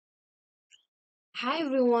Hi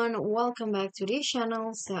everyone, welcome back to this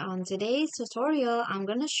channel. So on today's tutorial, I'm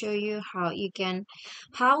gonna show you how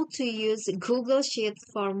to use Google Sheets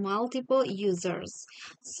for multiple users.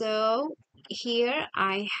 So here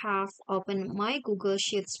I have opened my Google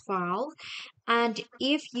Sheets file, and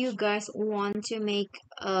if you guys want to make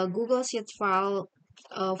a Google Sheets file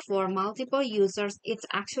for multiple users, it's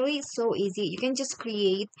actually so easy. You can just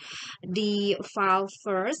create the file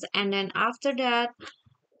first, and then after that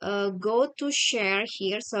go to share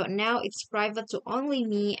here. So now it's private to only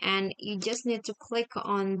me, and you just need to click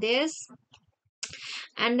on this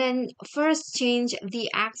and then first change the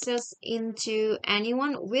access into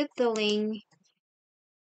anyone with the link,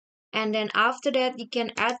 and then after that you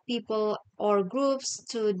can add people or groups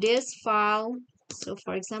to this file. So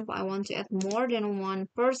for example, I want to add more than one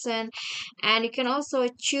person, and you can also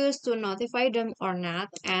choose to notify them or not,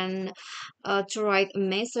 and to write a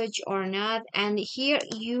message or not. And here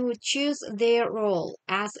you choose their role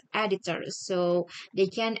as editors, so they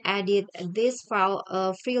can edit this file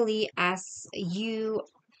freely as you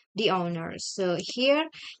the owner. So here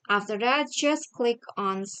after that, just click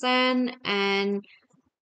on send, and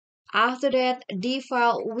after that the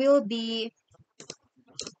file will be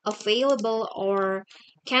available or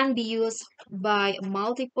can be used by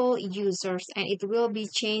multiple users, and it will be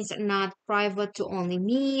changed, not private to only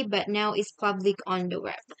me, but now it's public on the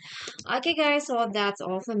web. Okay guys, so that's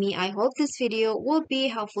all for me. I hope this video will be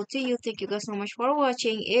helpful to you. Thank you guys so much for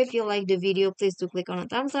watching. If you like the video, please do click on the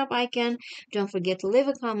thumbs up icon. Don't forget to leave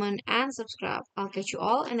a comment and subscribe. I'll catch you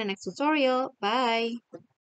all in the next tutorial. Bye.